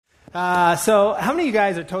So how many of you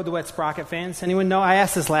guys are Toad the Wet Sprocket fans? Anyone know? I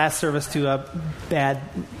asked this last service to a bad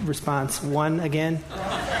response. One again.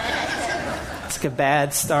 It's like a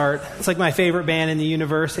bad start. It's like my favorite band in the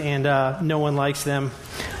universe, and no one likes them.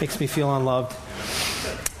 Makes me feel unloved.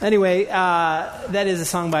 Anyway, that is a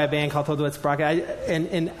song by a band called Toad the Wet Sprocket.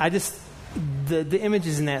 The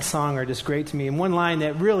images in that song are just great to me. And one line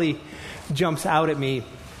that really jumps out at me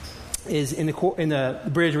is in the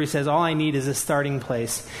bridge where he says, "All I need is a starting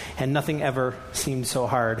place, and nothing ever seemed so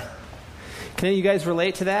hard." Can any of you guys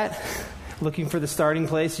relate to that? Looking for the starting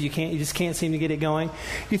place, you just can't seem to get it going.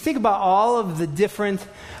 You think about all of the different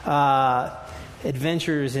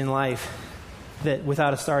adventures in life that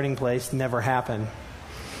without a starting place never happen.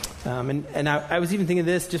 And I was even thinking of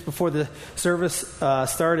this just before the service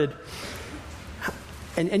started.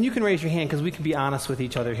 And you can raise your hand because we can be honest with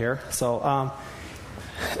each other here. So,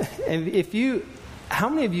 and how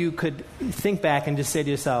many of you could think back and just say to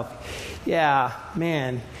yourself, "Yeah,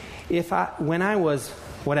 man, when I was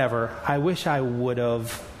whatever, I wish I would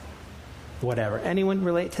have whatever." Anyone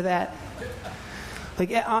relate to that?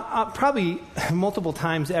 Like probably multiple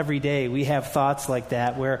times every day we have thoughts like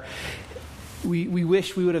that where we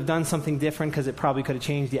wish we would have done something different because it probably could have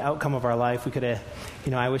changed the outcome of our life. We could have,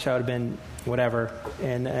 I wish I would have been whatever.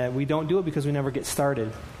 And we don't do it because we never get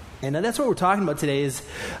started. And that's what we're talking about today is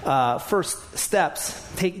first steps,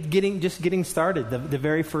 getting started, the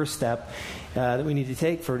very first step that we need to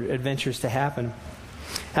take for adventures to happen.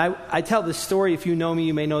 I tell this story. If you know me,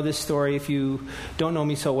 you may know this story. If you don't know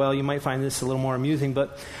me so well, you might find this a little more amusing.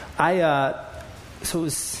 But so it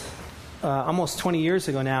was almost 20 years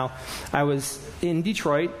ago now. I was in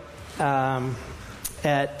Detroit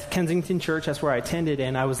at Kensington Church. That's where I attended.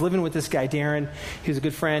 And I was living with this guy, Darren. He was a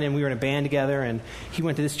good friend, and we were in a band together. And he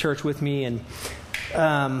went to this church with me. And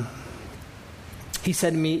he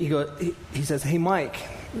said to me, he says, "Hey, Mike,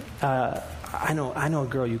 I know a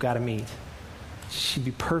girl you got to meet. She'd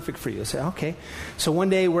be perfect for you." I said, "Okay." So one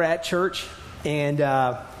day we're at church, and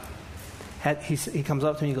he comes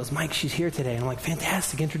up to me and he goes, "Mike, she's here today." And I'm like,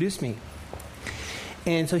 "Fantastic, introduce me."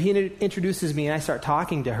 And so he introduces me, and I start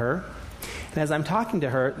talking to her. And as I'm talking to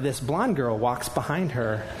her, this blonde girl walks behind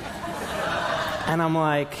her. And I'm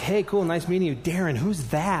like, "Hey, cool, nice meeting you. Darren, who's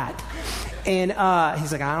that?" And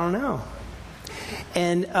he's like, "I don't know."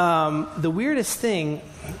 And the weirdest thing,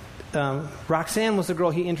 Roxanne was the girl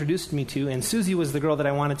he introduced me to, and Susie was the girl that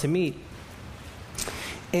I wanted to meet.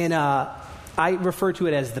 And I refer to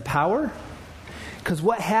it as the power, because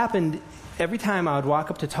what happened every time I would walk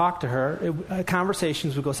up to talk to her,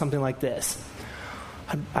 conversations would go something like this.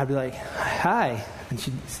 I'd be like, "Hi," and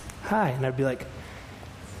she'd, "Hi," and I'd be like,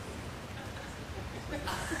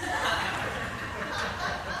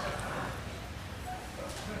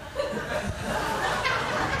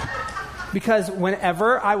 because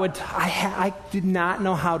whenever I did not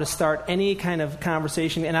know how to start any kind of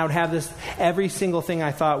conversation, and I would have this, every single thing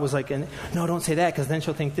I thought was like, "No, don't say that, because then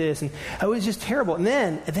she'll think this," and it was just terrible. And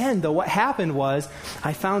then though, what happened was,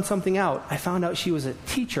 I found something out. I found out she was a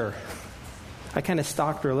teacher. I kind of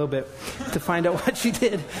stalked her a little bit to find out what she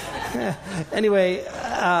did. Anyway,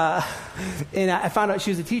 and I found out she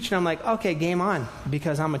was a teacher, and I'm like, "Okay, game on,"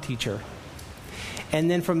 because I'm a teacher. And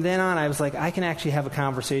then from then on, I was like, I can actually have a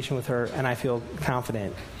conversation with her, and I feel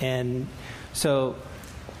confident. And so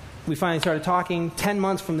we finally started talking. 10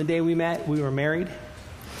 months from the day we met, we were married.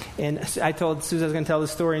 And I told Susan I was going to tell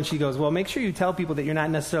this story, and she goes, "Well, make sure you tell people that you're not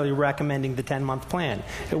necessarily recommending the 10-month plan.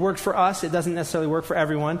 It worked for us. It doesn't necessarily work for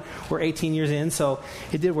everyone. We're 18 years in, so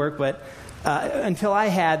it did work. But until I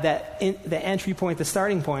had the entry point, the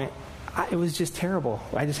starting point, it was just terrible.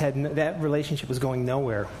 I just had that relationship was going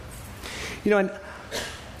nowhere. And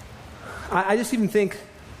I just even think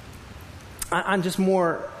on just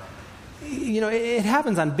more, it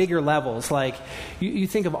happens on bigger levels. Like you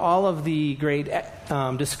think of all of the great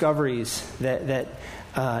discoveries that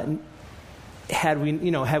had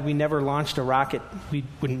we never launched a rocket, we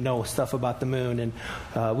wouldn't know stuff about the moon,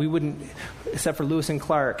 and we wouldn't, except for Lewis and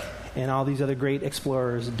Clark and all these other great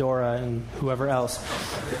explorers, Dora and whoever else.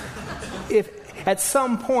 If at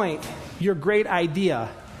some point your great idea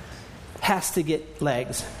has to get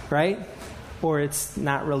legs, right? Or it's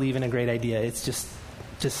not really even a great idea. It's just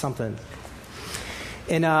something.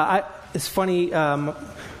 And it's funny.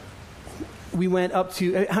 We went up to.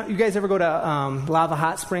 You guys ever go to Lava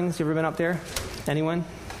Hot Springs? You ever been up there? Anyone?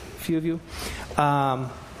 A few of you.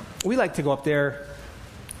 We like to go up there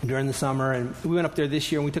during the summer, and we went up there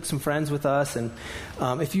this year, and we took some friends with us. And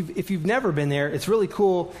if you've never been there, it's really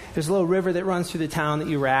cool. There's a little river that runs through the town that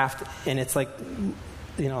you raft, and it's like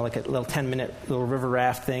like a little 10-minute little river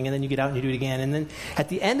raft thing, and then you get out and you do it again. And then at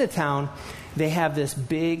the end of town, they have this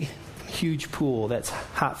big, huge pool that's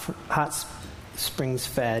hot springs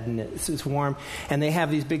fed, and it's warm. And they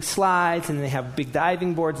have these big slides, and they have big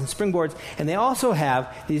diving boards and springboards, and they also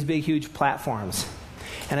have these big, huge platforms.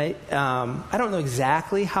 And I don't know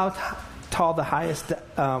exactly how tall the highest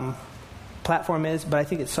platform is, but I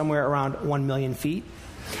think it's somewhere around 1 million feet.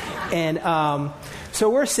 And so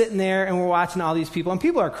we're sitting there and we're watching all these people, and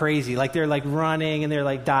people are crazy. Like, they're like running and they're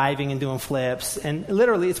like diving and doing flips, and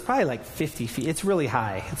literally it's probably like 50 feet. It's really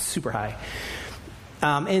high. It's super high.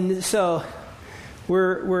 And so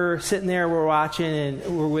we're sitting there, we're watching,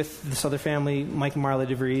 and we're with this other family, Mike and Marla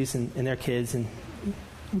DeVries, and their kids, and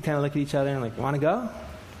we kind of look at each other and like, want to go?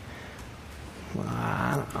 Well,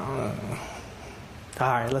 I don't know. All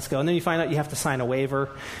right, let's go. And then you find out you have to sign a waiver,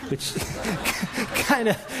 which kind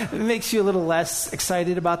of makes you a little less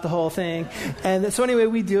excited about the whole thing. And so anyway,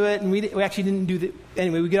 we do it, and we actually didn't do the...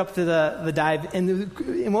 Anyway, we get up to the dive, and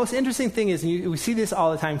the most interesting thing is, and we see this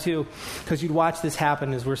all the time too, because you'd watch this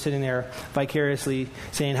happen as we're sitting there vicariously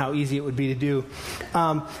saying how easy it would be to do.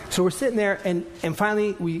 So we're sitting there, and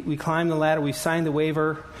finally we climb the ladder, we sign the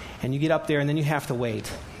waiver, and you get up there, and then you have to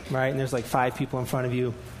wait, right? And there's like 5 people in front of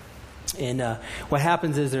you. And what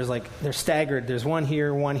happens is they're staggered. There's one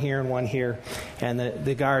here, and one here. And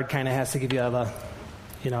the guard kind of has to give you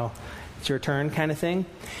it's your turn kind of thing.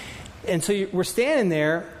 And so we're standing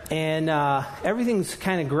there, and everything's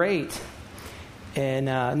kind of great. And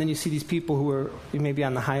then you see these people who are maybe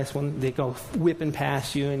on the highest one. They go whipping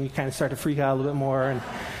past you, and you kind of start to freak out a little bit more. And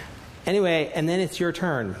anyway, and then it's your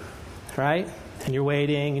turn, right? And you're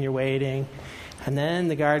waiting, and then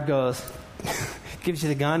the guard goes... gives you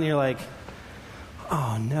the gun, and you're like,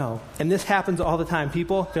 oh, no. And this happens all the time.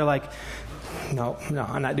 People, they're like, no,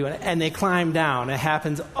 I'm not doing it. And they climb down. It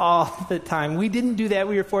happens all the time. We didn't do that.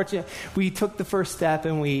 We were fortunate. We took the first step,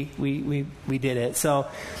 and we did it. So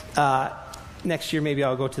next year, maybe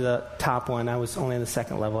I'll go to the top one. I was only on the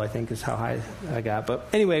second level, I think, is how high I got. But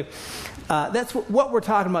anyway, that's what we're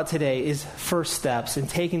talking about today is first steps and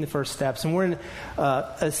taking the first steps. And we're in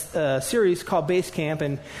a series called Base Camp,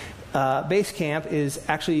 and Base Camp is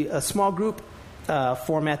actually a small group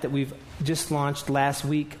format that we've just launched last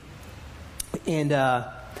week, and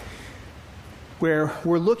where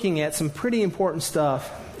we're looking at some pretty important stuff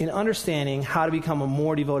in understanding how to become a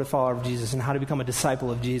more devoted follower of Jesus and how to become a disciple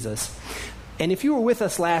of Jesus. And if you were with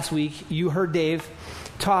us last week, you heard Dave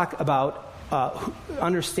talk about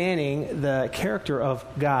understanding the character of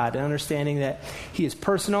God, and understanding that He is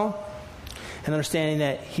personal, and understanding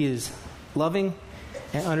that He is loving,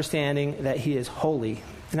 and understanding that He is holy.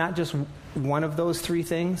 Not just one of those 3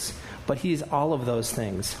 things, but He is all of those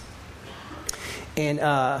things. And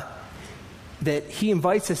that He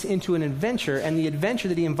invites us into an adventure, and the adventure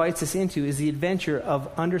that He invites us into is the adventure of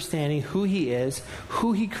understanding who He is,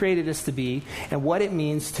 who He created us to be, and what it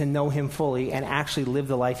means to know Him fully and actually live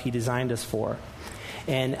the life He designed us for.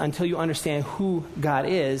 And until you understand who God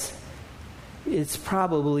is, it's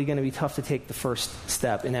probably going to be tough to take the first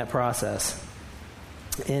step in that process.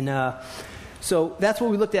 And so that's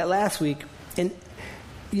what we looked at last week. And,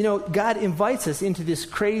 God invites us into this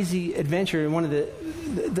crazy adventure. And one of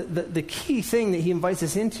the key thing that He invites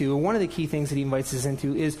us into, or one of the key things that He invites us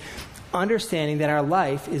into, is understanding that our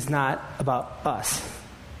life is not about us.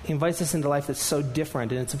 He invites us into a life that's so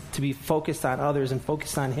different, and it's to be focused on others and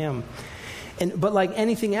focused on Him. But like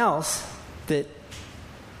anything else, that,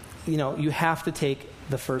 you have to take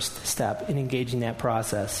the first step in engaging that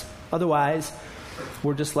process. Otherwise,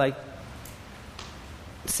 we're just like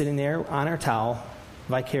sitting there on our towel,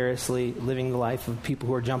 vicariously living the life of people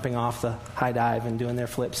who are jumping off the high dive and doing their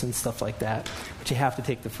flips and stuff like that. But you have to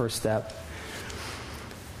take the first step.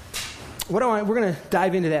 We're going to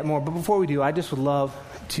dive into that more, but before we do, I just would love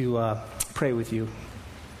to pray with you,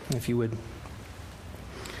 if you would.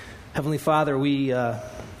 Heavenly Father, we're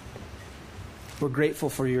grateful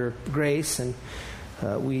for your grace, and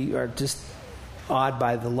we are just awed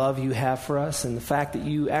by the love you have for us and the fact that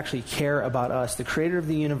you actually care about us, the creator of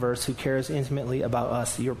the universe who cares intimately about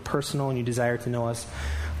us. You're personal, and you desire to know us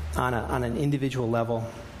on an individual level.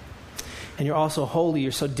 And you're also holy.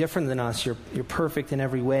 You're so different than us. You're perfect in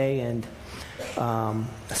every way, and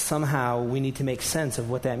somehow we need to make sense of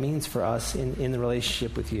what that means for us in the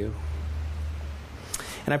relationship with you.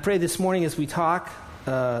 And I pray this morning as we talk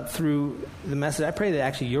through the message, I pray that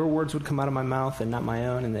actually your words would come out of my mouth and not my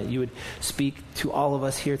own, and that you would speak to all of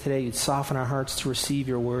us here today. You'd soften our hearts to receive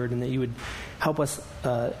your word, and that you would help us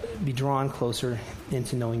be drawn closer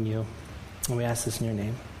into knowing you. And we ask this in your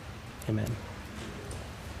name. Amen.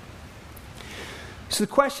 So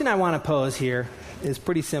the question I want to pose here is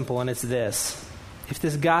pretty simple, and it's this. If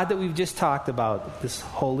this God that we've just talked about, this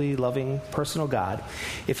holy, loving, personal God,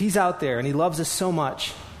 if he's out there and he loves us so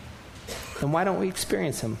much, then why don't we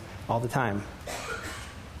experience him all the time?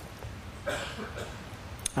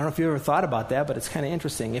 I don't know if you ever thought about that, but it's kind of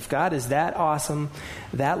interesting. If God is that awesome,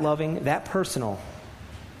 that loving, that personal,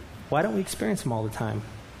 why don't we experience him all the time?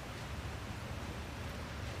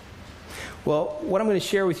 Well, what I'm going to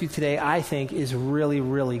share with you today, I think, is really,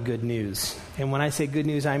 really good news. And when I say good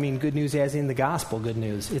news, I mean good news as in the gospel good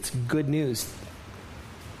news. It's good news.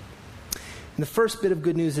 And the first bit of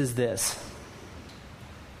good news is this.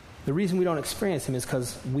 The reason we don't experience him is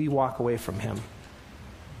because we walk away from him.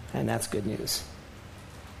 And that's good news.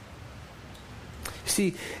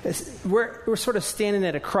 See, we're sort of standing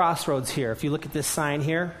at a crossroads here. If you look at this sign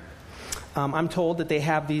here, I'm told that they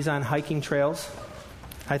have these on hiking trails.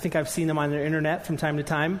 I think I've seen them on the internet from time to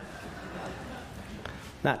time.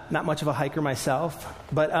 Not much of a hiker myself,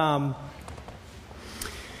 but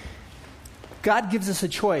God gives us a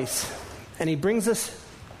choice, and he brings us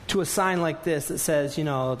to a sign like this that says,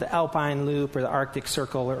 the Alpine Loop or the Arctic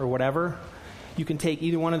Circle or whatever. You can take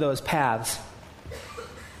either one of those paths.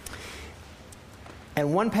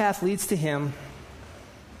 And one path leads to him,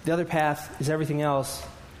 the other path is everything else,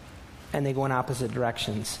 and they go in opposite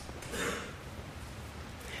directions.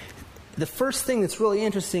 The first thing that's really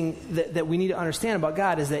interesting that we need to understand about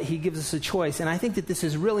God is that he gives us a choice. And I think that this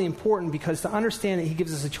is really important because to understand that he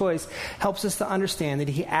gives us a choice helps us to understand that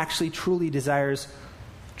he actually truly desires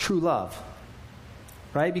true love.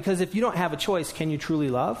 Right? Because if you don't have a choice, can you truly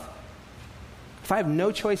love? If I have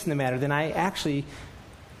no choice in the matter, then I actually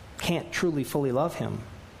can't truly fully love him.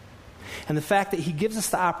 And the fact that he gives us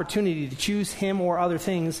the opportunity to choose him or other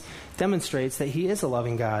things demonstrates that he is a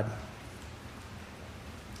loving God.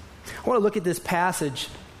 I want to look at this passage,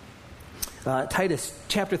 Titus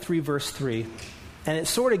chapter 3, verse 3. And it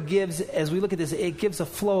sort of gives, as we look at this, it gives a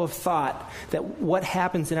flow of thought that what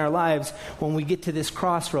happens in our lives when we get to this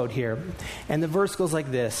crossroad here. And the verse goes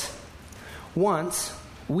like this. Once,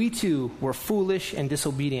 we too were foolish and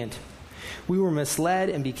disobedient. We were misled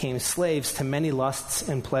and became slaves to many lusts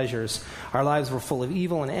and pleasures. Our lives were full of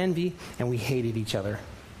evil and envy, and we hated each other.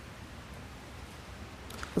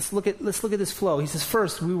 Let's look at this flow. He says,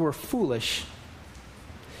 first, we were foolish.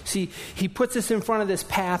 See, he puts us in front of this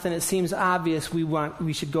path, and it seems obvious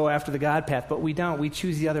we should go after the God path, but we don't. We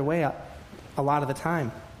choose the other way a lot of the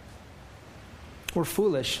time. We're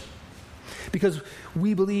foolish because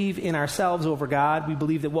we believe in ourselves over God. We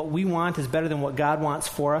believe that what we want is better than what God wants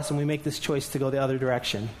for us, and we make this choice to go the other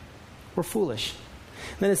direction. We're foolish.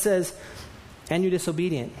 And then it says, and you're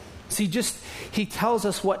disobedient. See, he tells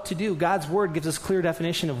us what to do. God's word gives us clear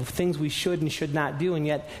definition of things we should and should not do, and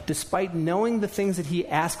yet, despite knowing the things that he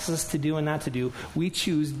asks us to do and not to do, we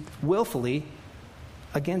choose willfully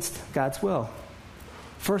against God's will.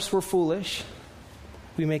 First, we're foolish.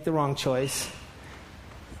 We make the wrong choice.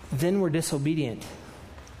 Then we're disobedient,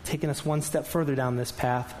 taking us one step further down this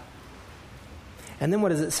path. And then what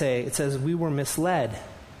does it say? It says we were misled.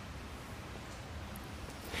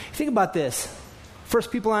 Think about this.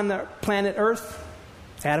 First people on the planet Earth,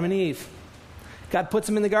 Adam and Eve. God puts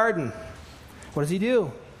them in the garden. What does he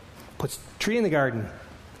do? Puts a tree in the garden.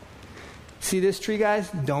 See this tree, guys?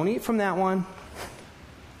 Don't eat from that one.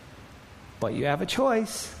 But you have a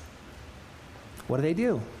choice. What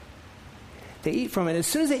do? They eat from it. As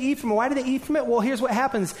soon as they eat from it, why do they eat from it? Well, here's what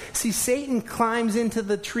happens. See, Satan climbs into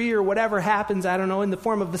the tree or whatever happens, I don't know, in the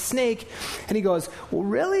form of the snake. And he goes, well,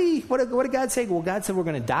 really? What did God say? Well, God said we're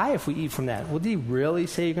going to die if we eat from that. Well, did he really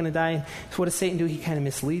say you're going to die? So what does Satan do? He kind of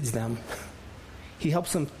misleads them. He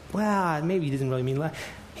helps them. Well, maybe he doesn't really mean that.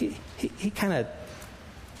 He kind of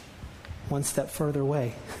one step further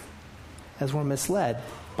away as we're misled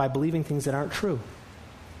by believing things that aren't true.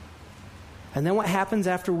 And then what happens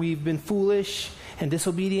after we've been foolish and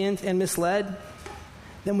disobedient and misled?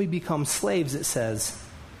 Then we become slaves, it says,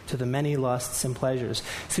 to the many lusts and pleasures.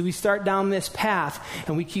 See, we start down this path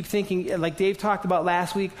and we keep thinking, like Dave talked about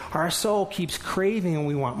last week, our soul keeps craving and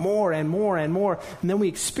we want more and more and more. And then we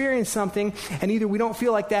experience something and either we don't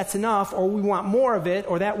feel like that's enough or we want more of it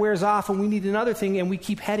or that wears off and we need another thing and we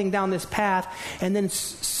keep heading down this path. And then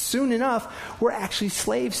soon enough, we're actually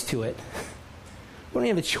slaves to it. We don't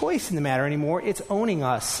have a choice in the matter anymore. It's owning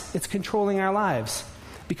us. It's controlling our lives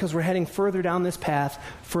because we're heading further down this path,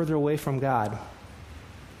 further away from God.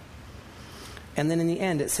 And then in the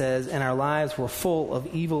end it says, and our lives were full of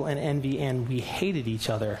evil and envy and we hated each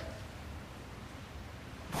other.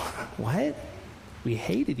 What? We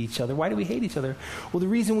hated each other. Why do we hate each other? Well, the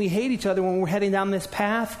reason we hate each other when we're heading down this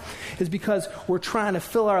path is because we're trying to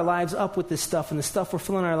fill our lives up with this stuff, and the stuff we're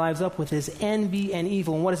filling our lives up with is envy and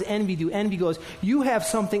evil. And what does envy do? Envy goes, you have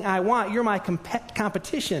something I want. You're my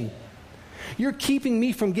competition. You're keeping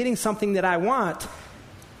me from getting something that I want.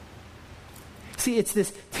 See, it's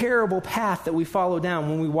this terrible path that we follow down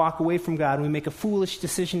when we walk away from God and we make a foolish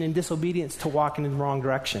decision in disobedience to walk in the wrong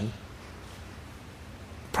direction.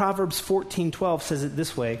 Proverbs 14:12 says it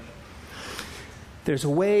this way: there's a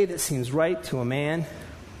way that seems right to a man,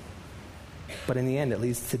 but in the end it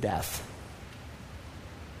leads to death.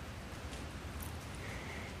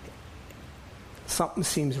 Something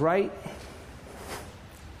seems right,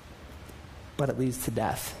 but it leads to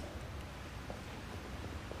death.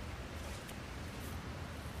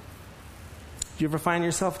 Do you ever find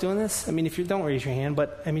yourself doing this? I mean, if you don't raise your hand,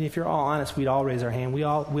 but I mean, if you're all honest, we'd all raise our hand. We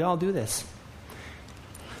all do this.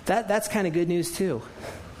 That's kind of good news too.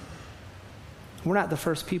 We're not the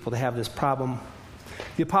first people to have this problem.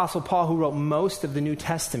 The Apostle Paul, who wrote most of the New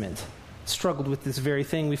Testament, struggled with this very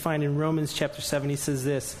thing. We find in Romans chapter 7, he says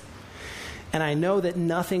this: and I know that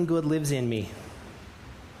nothing good lives in me,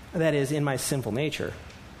 that is, in my sinful nature.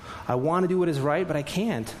 I want to do what is right, but I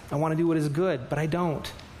can't. I want to do what is good, but I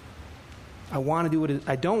don't. I don't want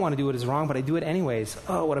to do what is wrong, but I do it anyways.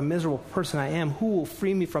 Oh, what a miserable person I am. Who will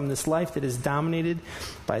free me from this life that is dominated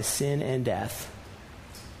by sin and death?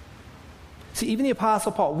 See, even the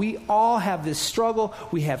Apostle Paul, we all have this struggle.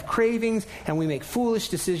 We have cravings, and we make foolish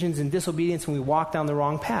decisions in disobedience, and we walk down the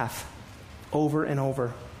wrong path over and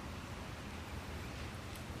over.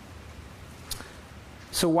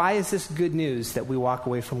 So why is this good news that we walk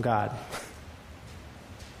away from God?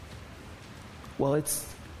 Well, it's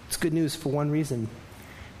good news for one reason: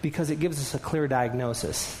 because it gives us a clear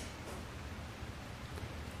diagnosis.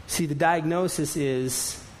 See, the diagnosis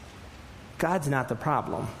is God's not the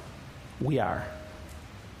problem. We are.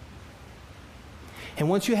 And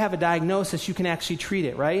once you have a diagnosis, you can actually treat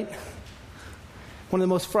it, right? One of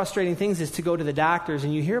the most frustrating things is to go to the doctors,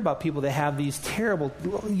 and you hear about people that have these terrible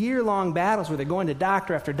year-long battles where they're going to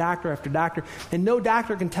doctor after doctor after doctor, and no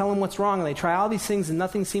doctor can tell them what's wrong, and they try all these things and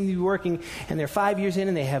nothing seems to be working, and they're 5 years in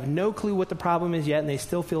and they have no clue what the problem is yet, and they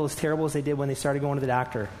still feel as terrible as they did when they started going to the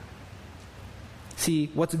doctor. See,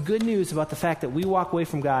 what's good news about the fact that we walk away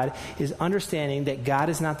from God is understanding that God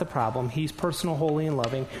is not the problem. He's personal, holy, and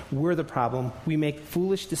loving. We're the problem. We make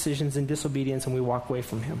foolish decisions in disobedience, and we walk away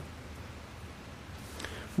from Him.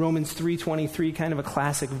 Romans 3:23, kind of a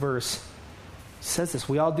classic verse, says this: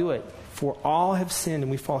 we all do it. For all have sinned and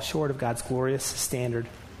we fall short of God's glorious standard.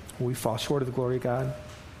 We fall short of the glory of God.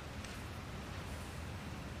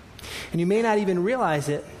 And you may not even realize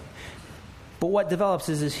it, but what develops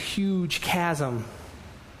is this huge chasm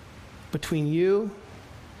between you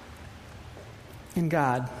and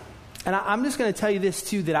God. And I'm just going to tell you this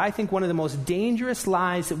too, that I think one of the most dangerous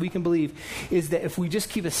lies that we can believe is that if we just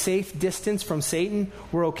keep a safe distance from Satan,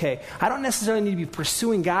 we're okay. I don't necessarily need to be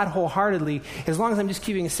pursuing God wholeheartedly as long as I'm just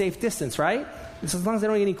keeping a safe distance, right? As long as I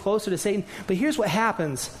don't get any closer to Satan. But here's what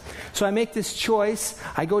happens. So I make this choice.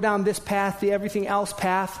 I go down this path, the everything else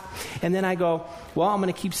path, and then I go, well, I'm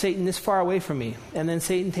going to keep Satan this far away from me. And then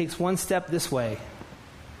Satan takes one step this way,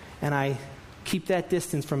 and I keep that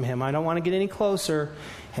distance from him. I don't want to get any closer.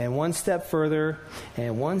 And one step further,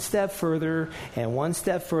 and one step further, and one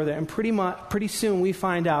step further. And pretty soon we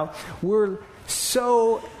find out we're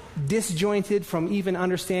so disjointed from even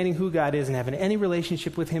understanding who God is and having any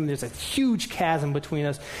relationship with Him. There's a huge chasm between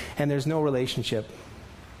us, and there's no relationship.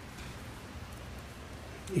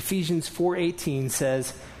 Ephesians 4:18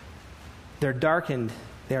 says, they are darkened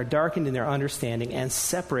in their understanding and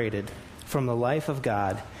separated from the life of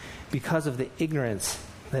God because of the ignorance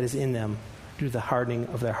that is in them through the hardening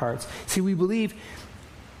of their hearts. See, we believe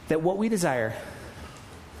that what we desire,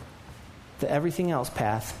 the everything else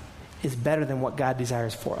path, is better than what God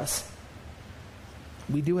desires for us.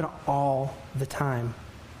 We do it all the time.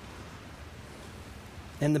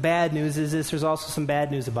 And the bad news is this: there's also some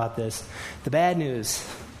bad news about this. The bad news,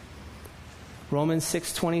 Romans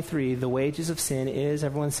 6:23, the wages of sin is,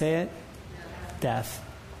 everyone say it? Death.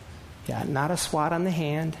 Yeah, not a swat on the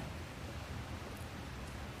hand.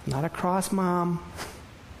 Not a cross mom.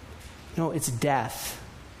 No, it's death.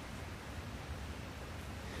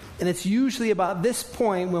 And it's usually about this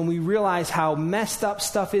point when we realize how messed up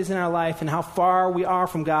stuff is in our life and how far we are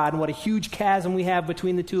from God and what a huge chasm we have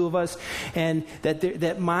between the two of us, and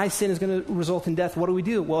that my sin is going to result in death. What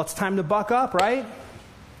do? Well, it's time to buck up, right?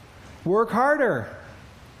 Work harder.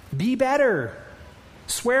 Be better.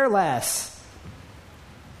 Swear less.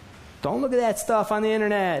 Don't look at that stuff on the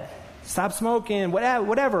internet. stop smoking,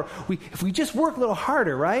 whatever. If we just work a little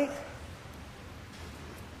harder, right?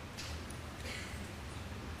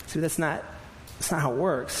 See, that's not how it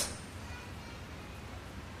works.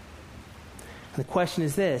 And the question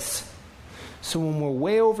is this. So when we're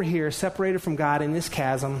way over here, separated from God in this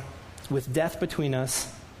chasm, with death between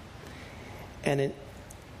us, and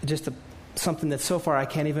something that so far I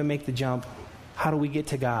can't even make the jump, how do we get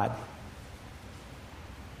to God?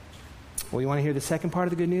 Well, you want to hear the second part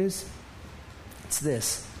of the good news? It's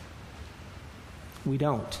this. We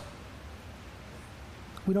don't.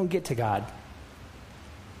 We don't get to God.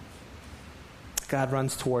 God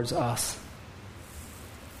runs towards us.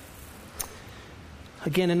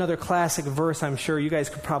 Again, another classic verse, I'm sure you guys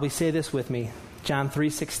could probably say this with me. John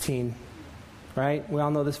 3:16, right? We all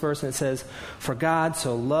know this verse, and it says, "For God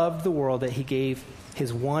so loved the world that he gave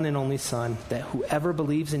his one and only Son, that whoever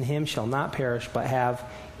believes in him shall not perish, but have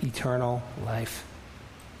eternal life."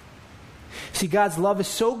 See, God's love is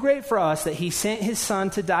so great for us that he sent his Son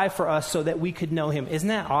to die for us so that we could know him. Isn't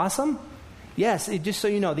that awesome? Yes, just so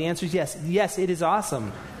you know, the answer is yes. Yes, it is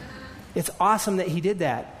awesome. It's awesome that he did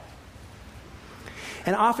that.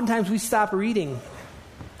 And oftentimes we stop reading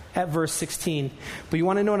at verse 16. But you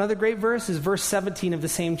want to know another great verse? Is verse 17 of the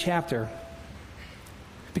same chapter.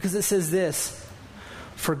 Because it says this,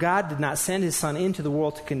 "For God did not send his Son into the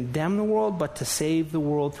world to condemn the world, but to save the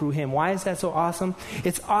world through him." Why is that so awesome?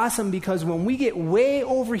 It's awesome because when we get way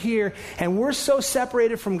over here and we're so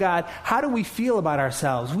separated from God, how do we feel about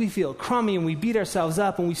ourselves? We feel crummy and we beat ourselves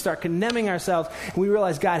up and we start condemning ourselves and we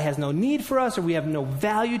realize God has no need for us or we have no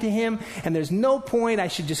value to him and there's no point. I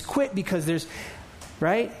should just quit because there's,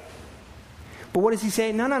 right? But what does he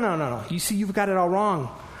say? No. You see, you've got it all wrong.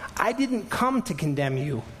 I didn't come to condemn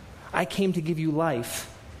you. I came to give you life.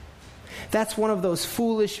 That's one of those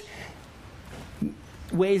foolish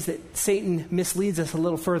ways that Satan misleads us a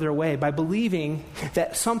little further away, by believing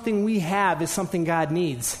that something we have is something God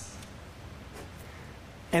needs.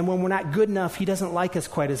 And when we're not good enough, he doesn't like us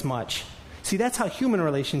quite as much. See, that's how human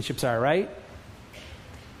relationships are, right?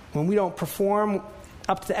 When we don't perform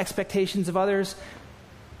up to the expectations of others,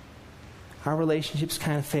 our relationships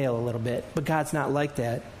kind of fail a little bit. But God's not like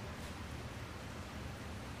that.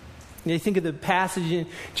 You think of the passage in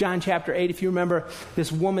John chapter 8, if you remember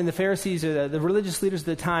this woman, the Pharisees, or the religious leaders of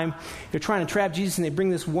the time, they're trying to trap Jesus, and they bring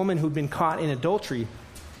this woman who'd been caught in adultery.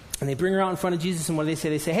 And they bring her out in front of Jesus, and what do they say?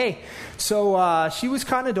 They say, "Hey, so she was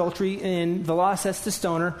caught in adultery, and the law says to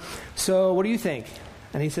stone her. So what do you think?"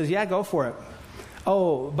 And he says, "Yeah, go for it."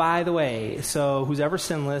 "Oh, by the way, so who's ever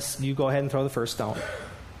sinless, you go ahead and throw the first stone."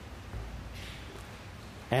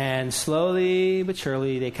 And slowly but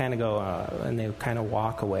surely, they kind of go, and they kind of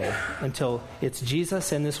walk away until it's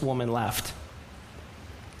Jesus and this woman left.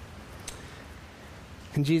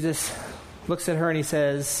 And Jesus looks at her and he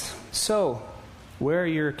says, "So, where are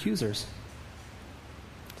your accusers?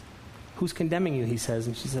 Who's condemning you?" he says.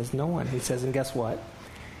 And she says, "No one." He says, "And guess what?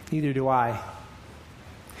 Neither do I."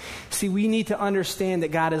 See, we need to understand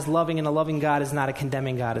that God is loving, and a loving God is not a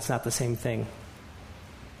condemning God. It's not the same thing.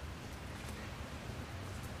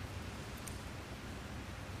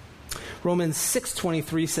 Romans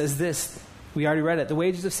 6:23 says this. We already read it. The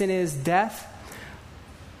wages of sin is death.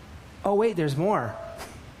 Oh, wait, there's more.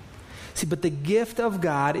 See, but the gift of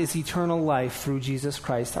God is eternal life through Jesus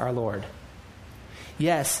Christ our Lord.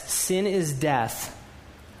 Yes, sin is death,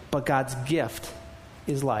 but God's gift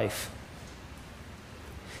is life.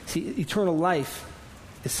 See, eternal life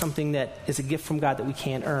is something that is a gift from God that we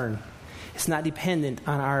can't earn. It's not dependent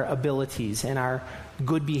on our abilities and our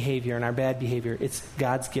good behavior and our bad behavior. It's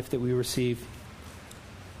God's gift that we receive.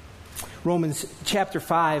 Romans chapter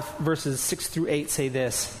 5, verses 6 through 8 say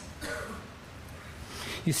this.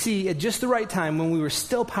 "You see, at just the right time, when we were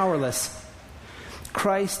still powerless,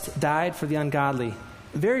 Christ died for the ungodly.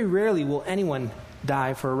 Very rarely will anyone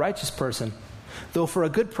die for a righteous person, though for a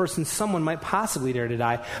good person someone might possibly dare to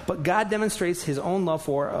die. But God demonstrates his own love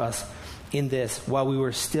for us in this: while we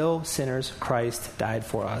were still sinners, Christ died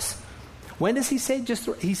for us." When does he say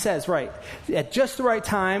he says, right, at just the right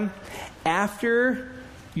time, after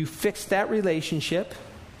you fixed that relationship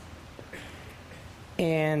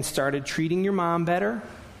and started treating your mom better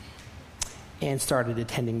and started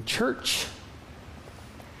attending church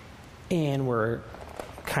and were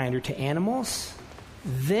kinder to animals,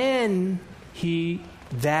 then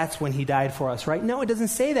that's when he died for us, right? No, it doesn't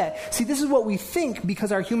say that. See, this is what we think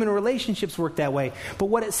because our human relationships work that way. But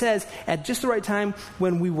what it says, at just the right time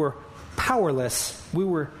when we were powerless, we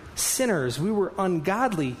were sinners, we were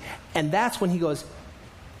ungodly, and that's when he goes,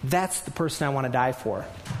 that's the person I want to die for.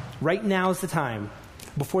 Right now is the time.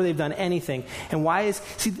 before they've done anything. And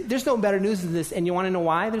there's no better news than this. And you want to know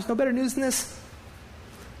why there's no better news than this?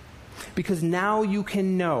 Because now you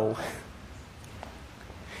can know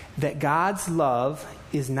that God's love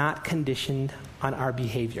is not conditioned on our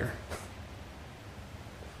behavior.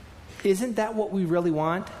 Isn't that what we really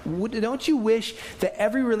want? Don't you wish that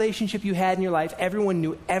every relationship you had in your life, everyone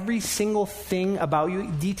knew every single thing about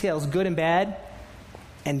you, details good and bad,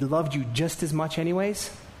 and loved you just as much anyways?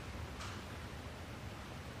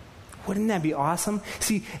 Wouldn't that be awesome?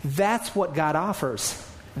 See, that's what God offers.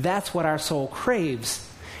 That's what our soul craves.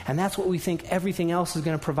 And that's what we think everything else is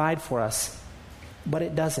going to provide for us. But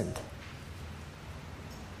it doesn't.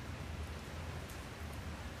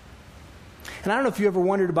 And I don't know if you ever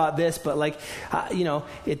wondered about this, but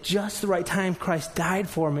at just the right time, Christ died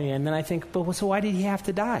for me. And then I think, so why did he have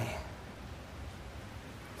to die?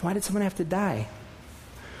 Why did someone have to die?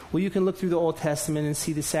 Well, you can look through the Old Testament and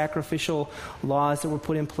see the sacrificial laws that were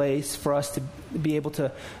put in place for us to be able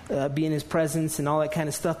to be in his presence and all that kind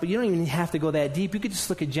of stuff. But you don't even have to go that deep. You could just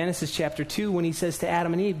look at Genesis chapter 2 when he says to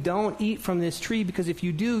Adam and Eve, don't eat from this tree, because if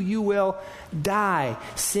you do, you will die.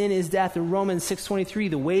 Sin is death. In Romans 6:23,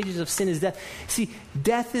 the wages of sin is death. See,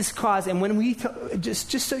 death is caused. And when we,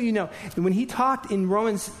 just so you know, when he talked in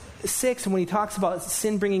Romans 6, and when he talks about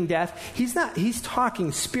sin bringing death, he's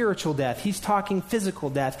talking spiritual death. He's talking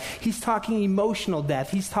physical death. He's talking emotional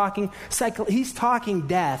death. He's talking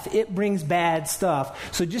death. It brings bad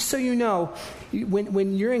stuff. So just so you know,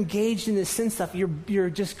 when you're engaged in this sin stuff, you're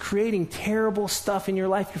just creating terrible stuff in your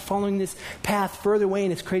life. You're following this path further away,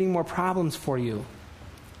 and it's creating more problems for you.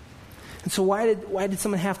 And so why did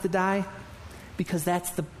someone have to die? Because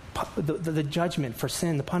that's the judgment for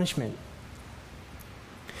sin, the punishment.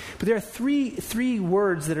 But there are three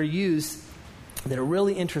words that are used that are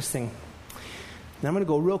really interesting. And I'm going to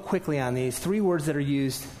go real quickly on these. 3 words that are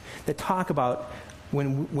used that talk about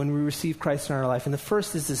when we receive Christ in our life. And the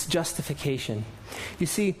first is this justification. You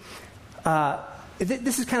see,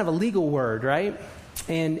 this is kind of a legal word, right?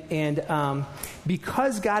 And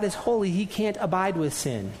because God is holy, he can't abide with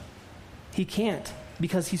sin. He can't,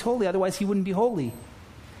 because he's holy. Otherwise, he wouldn't be holy.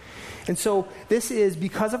 And so this is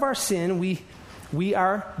because of our sin, we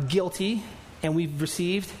are guilty, and we've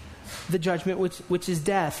received the judgment, which is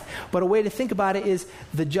death. But a way to think about it is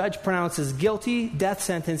the judge pronounces guilty, death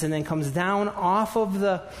sentence, and then comes down off of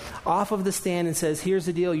the stand and says, here's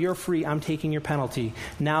the deal, you're free, I'm taking your penalty.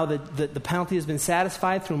 Now the penalty has been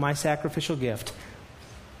satisfied through my sacrificial gift.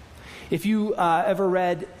 If you ever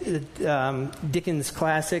read Dickens'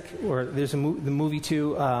 classic, or there's the movie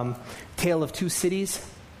too, Tale of Two Cities,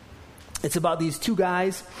 it's about these two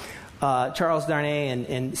guys, Charles Darnay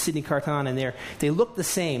and Sidney Carton, and they look the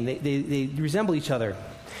same. They resemble each other.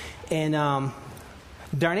 And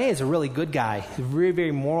Darnay is a really good guy, a very,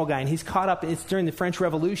 very moral guy, and he's caught up. It's during the French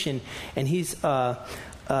Revolution, and he's kind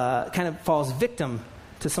of falls victim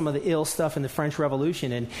to some of the ill stuff in the French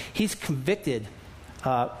Revolution, and he's convicted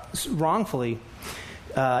wrongfully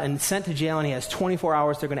and sent to jail, and he has 24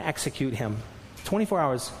 hours. They're going to execute him. 24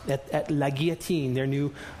 hours at La Guillotine, their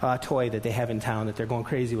new toy that they have in town that they're going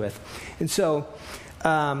crazy with. And so,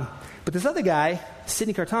 but this other guy,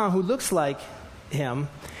 Sidney Carton, who looks like him,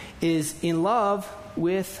 is in love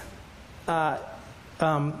with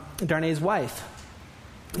Darnay's wife.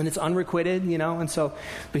 And it's unrequited, and so,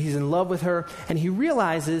 but he's in love with her, and he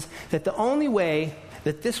realizes that the only way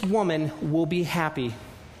that this woman will be happy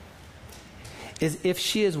is if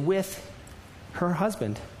she is with her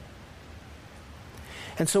husband.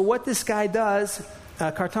 And so what this guy does,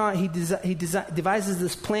 Carton, he devises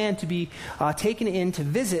this plan to be taken in to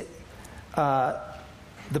visit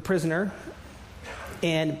the prisoner.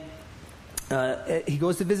 And he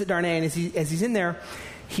goes to visit Darnay, and as he's in there,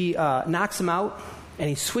 he knocks him out, and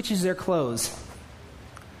he switches their clothes.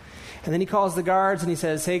 And then he calls the guards, and he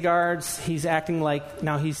says, hey, guards, he's acting like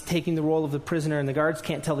now he's taking the role of the prisoner, and the guards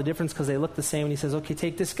can't tell the difference because they look the same. And he says, okay,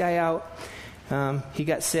 take this guy out. He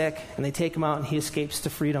got sick, and they take him out, and he escapes to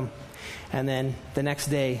freedom. And then the next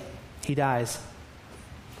day, he dies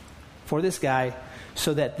for this guy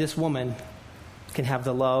so that this woman can have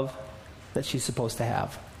the love that she's supposed to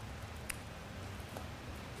have.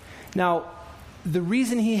 Now, the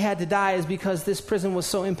reason he had to die is because this prison was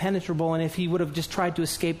so impenetrable, and if he would have just tried to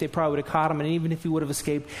escape, they probably would have caught him, and even if he would have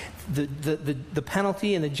escaped, the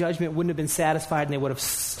penalty and the judgment wouldn't have been satisfied, and they would have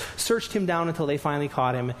searched him down until they finally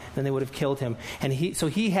caught him, and then they would have killed him. And so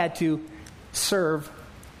he had to serve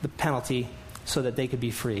the penalty so that they could be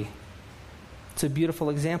free. It's a beautiful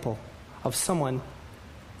example of someone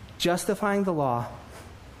justifying the law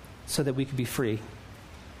so that we could be free.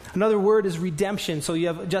 Another word is redemption. So you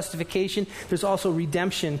have justification. There's also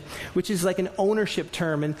redemption, which is like an ownership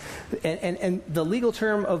term. And the legal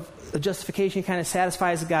term of justification kind of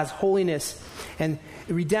satisfies God's holiness. And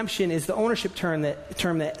redemption is the ownership term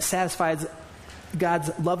that satisfies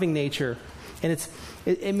God's loving nature. And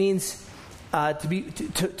it means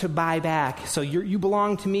to buy back. So you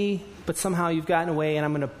belong to me, but somehow you've gotten away, and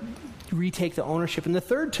I'm going to retake the ownership. And the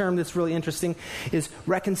third term that's really interesting is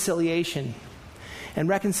reconciliation. And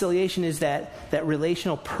reconciliation is that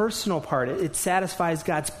relational, personal part. It satisfies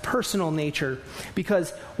God's personal nature,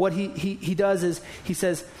 because what he does is he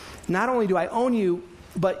says, not only do I own you,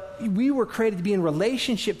 but we were created to be in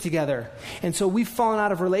relationship together. And so we've fallen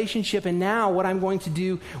out of relationship, and now what I'm going to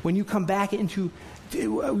do when you come back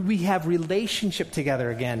we have relationship together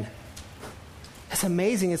again. It's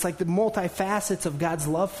amazing. It's like the multifacets of God's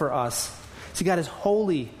love for us. See, God is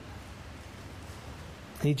holy,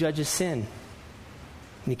 and he judges sin.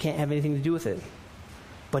 And he can't have anything to do with it.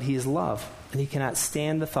 But he is love, and he cannot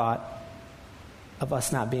stand the thought of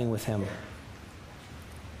us not being with him.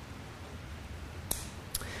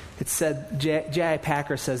 It said, J.I.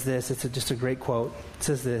 Packer says this, it's just a great quote. It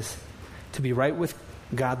says this: to be right with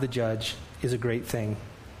God the judge is a great thing,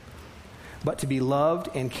 but to be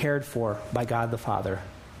loved and cared for by God the Father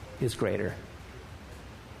is greater.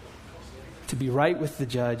 To be right with the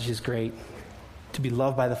judge is great. To be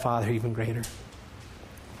loved by the Father, even greater.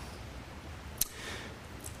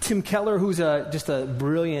 Tim Keller, who's just a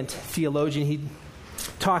brilliant theologian, he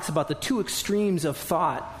talks about the two extremes of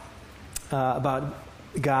thought about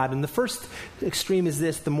God. And the first extreme is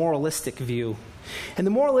this, the moralistic view. And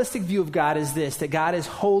the moralistic view of God is this, that God is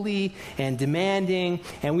holy and demanding,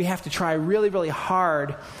 and we have to try really, really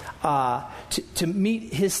hard to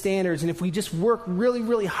meet his standards. And if we just work really,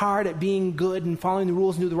 really hard at being good and following the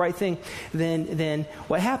rules and do the right thing, then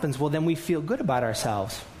what happens? Well, then we feel good about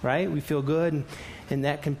ourselves, right? We feel good, and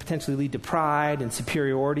that can potentially lead to pride and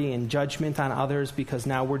superiority and judgment on others because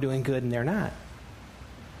now we're doing good and they're not.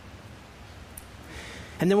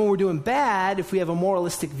 And then when we're doing bad, if we have a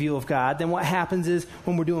moralistic view of God, then what happens is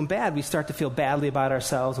when we're doing bad, we start to feel badly about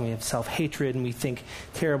ourselves, and we have self-hatred, and we think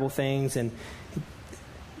terrible things, and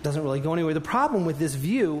it doesn't really go anywhere. The problem with this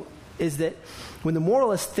view is that when the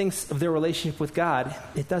moralist thinks of their relationship with God,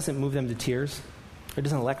 it doesn't move them to tears. It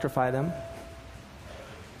doesn't electrify them.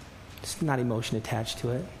 There's not emotion attached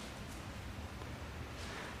to it.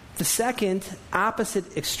 The second,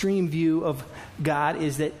 opposite extreme view of God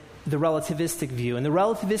is that the relativistic view. And the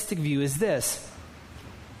relativistic view is this: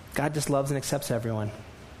 God just loves and accepts everyone.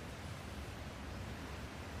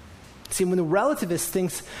 See, when the relativist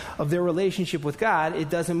thinks of their relationship with God,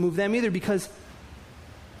 it doesn't move them either, because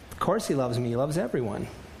of course he loves me, he loves everyone.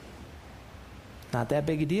 Not that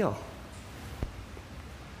big a deal.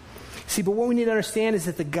 See, but what we need to understand is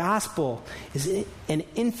that the gospel is an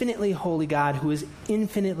infinitely holy God who is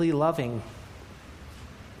infinitely loving.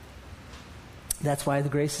 That's why the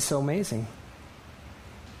grace is so amazing.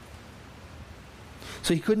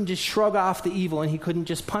 So he couldn't just shrug off the evil, and he couldn't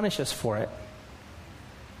just punish us for it.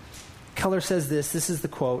 Keller says this is the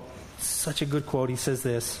quote, such a good quote. He says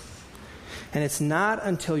this: and it's not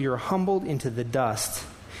until you're humbled into the dust,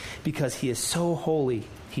 because he is so holy,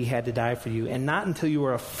 he had to die for you, and not until you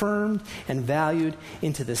are affirmed and valued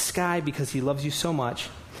into the sky because he loves you so much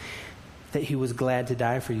that he was glad to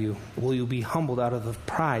die for you, will you be humbled out of the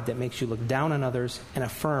pride that makes you look down on others, and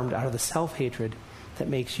affirmed out of the self-hatred that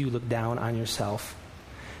makes you look down on yourself.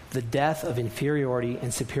 The death of inferiority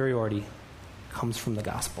and superiority comes from the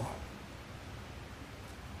gospel.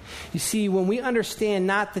 You see, when we understand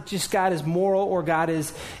not that just God is moral or God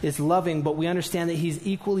is loving, but we understand that he's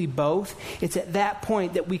equally both, it's at that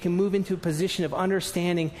point that we can move into a position of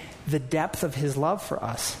understanding the depth of his love for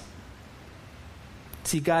us.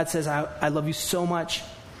 See, God says, I love you so much,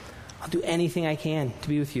 I'll do anything I can to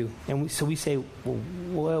be with you. And so we say,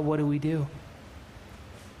 well, what do we do?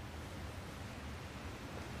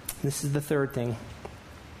 This is the third thing.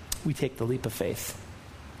 We take the leap of faith.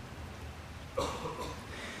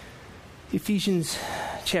 Ephesians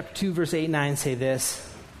chapter 2, verse 8 and 9 say this: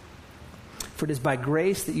 for it is by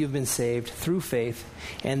grace that you have been saved through faith,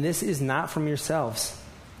 and this is not from yourselves.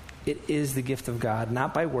 It is the gift of God,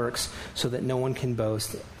 not by works, so that no one can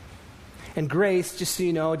boast. And grace, just so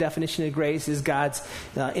you know, a definition of grace is God's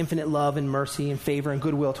infinite love and mercy and favor and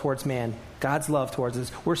goodwill towards man. God's love towards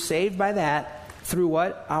us. We're saved by that through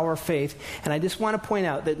what? Our faith. And I just want to point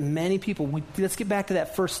out that many people, let's get back to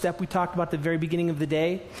that first step we talked about at the very beginning of the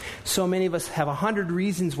day. So many of us have 100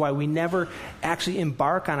 reasons why we never actually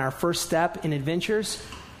embark on our first step in adventures.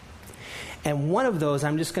 And one of those,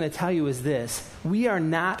 I'm just going to tell you, is this: we are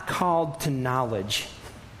not called to knowledge.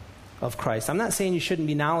 of Christ. I'm not saying you shouldn't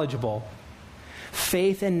be knowledgeable.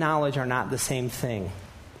 Faith and knowledge are not the same thing.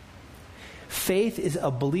 Faith is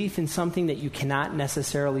a belief in something that you cannot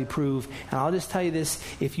necessarily prove. And I'll just tell you this,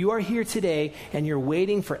 if you are here today and you're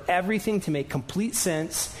waiting for everything to make complete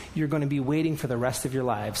sense, you're going to be waiting for the rest of your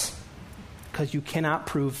lives. Because you cannot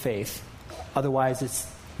prove faith. Otherwise, it's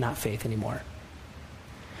not faith anymore.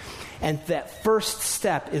 And that first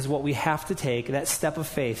step is what we have to take, that step of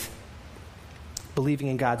faith, believing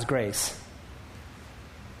in God's grace.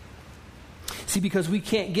 See, because we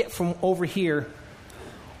can't get from over here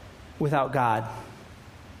without God.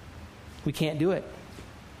 We can't do it.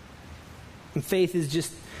 And faith is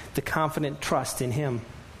just the confident trust in Him.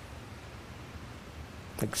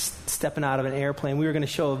 Like stepping out of an airplane. We were going to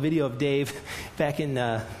show a video of Dave back in,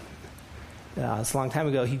 it's a long time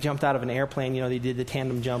ago. He jumped out of an airplane. They did the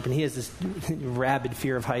tandem jump, and he has this rabid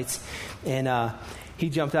fear of heights. And he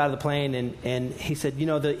jumped out of the plane, and he said,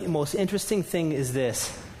 the most interesting thing is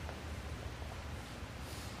this.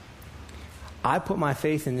 I put my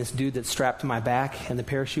faith in this dude that's strapped to my back and the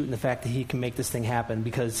parachute and the fact that he can make this thing happen,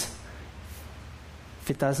 because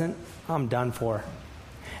if it doesn't, I'm done for.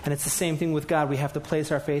 And it's the same thing with God. We have to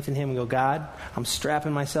place our faith in Him and go, God, I'm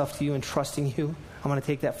strapping myself to you and trusting you. I'm going to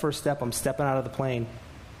take that first step. I'm stepping out of the plane.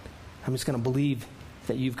 I'm just going to believe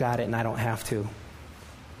that you've got it and I don't have to.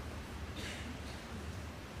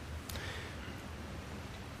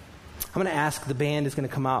 I'm going to ask, the band is going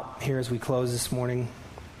to come out here as we close this morning.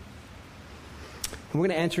 And we're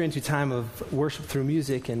going to enter into time of worship through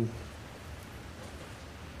music, and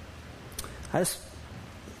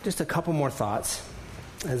just a couple more thoughts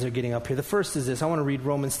as they're getting up here. The first is this. I want to read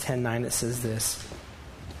Romans 10:9. It says this.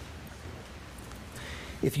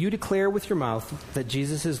 If you declare with your mouth that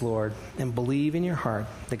Jesus is Lord and believe in your heart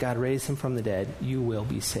that God raised Him from the dead, you will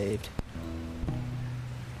be saved.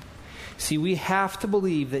 See, we have to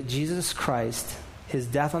believe that Jesus Christ, His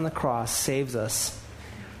death on the cross, saves us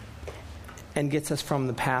and gets us from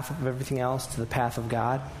the path of everything else to the path of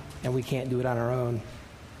God, and we can't do it on our own.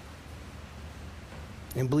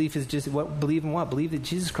 And belief is just believe in what? Believe that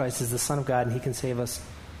Jesus Christ is the Son of God and He can save us.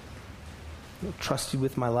 I'll trust you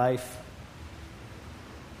with my life.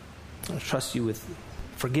 I'll trust you with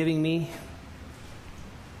forgiving me.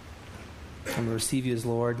 I'm going to receive you as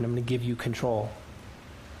Lord, and I'm going to give you control.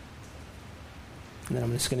 And then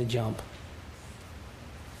I'm just going to jump.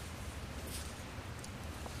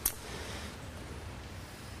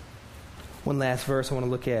 One last verse I want to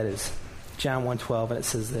look at is John 1:12, and it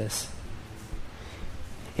says this.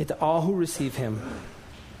 Yet to all who receive Him,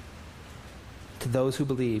 to those who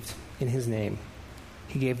believed in His name,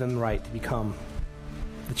 He gave them the right to become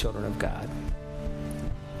the children of God.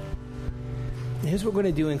 And here's what we're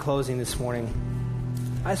going to do in closing this morning.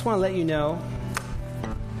 I just want to let you know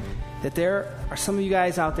that there are some of you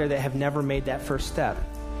guys out there that have never made that first step.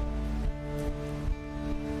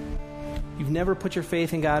 You've never put your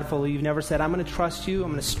faith in God fully. You've never said, I'm going to trust you. I'm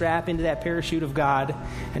going to strap into that parachute of God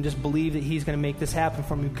and just believe that He's going to make this happen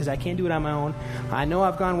for me, because I can't do it on my own. I know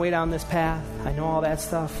I've gone way down this path. I know all that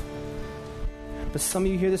stuff. But some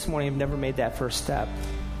of you here this morning have never made that first step.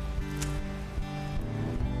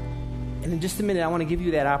 And in just a minute, I want to give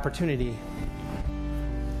you that opportunity.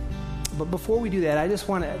 But before we do that, I just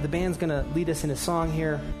want to, the band's going to lead us in a song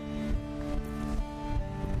here.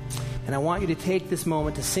 And I want you to take this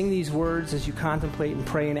moment to sing these words as you contemplate and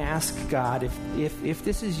pray and ask God, if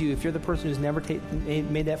this is you, if you're the person who's never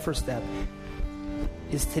made that first step,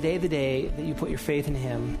 is today the day that you put your faith in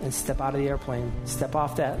Him and step out of the airplane, step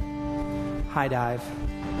off that high dive,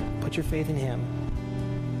 put your faith in Him,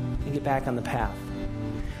 and get back on the path.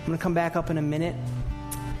 I'm going to come back up in a minute,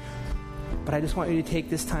 but I just want you to take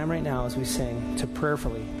this time right now as we sing to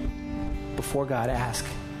prayerfully, before God, ask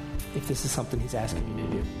if this is something He's asking you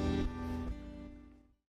to do.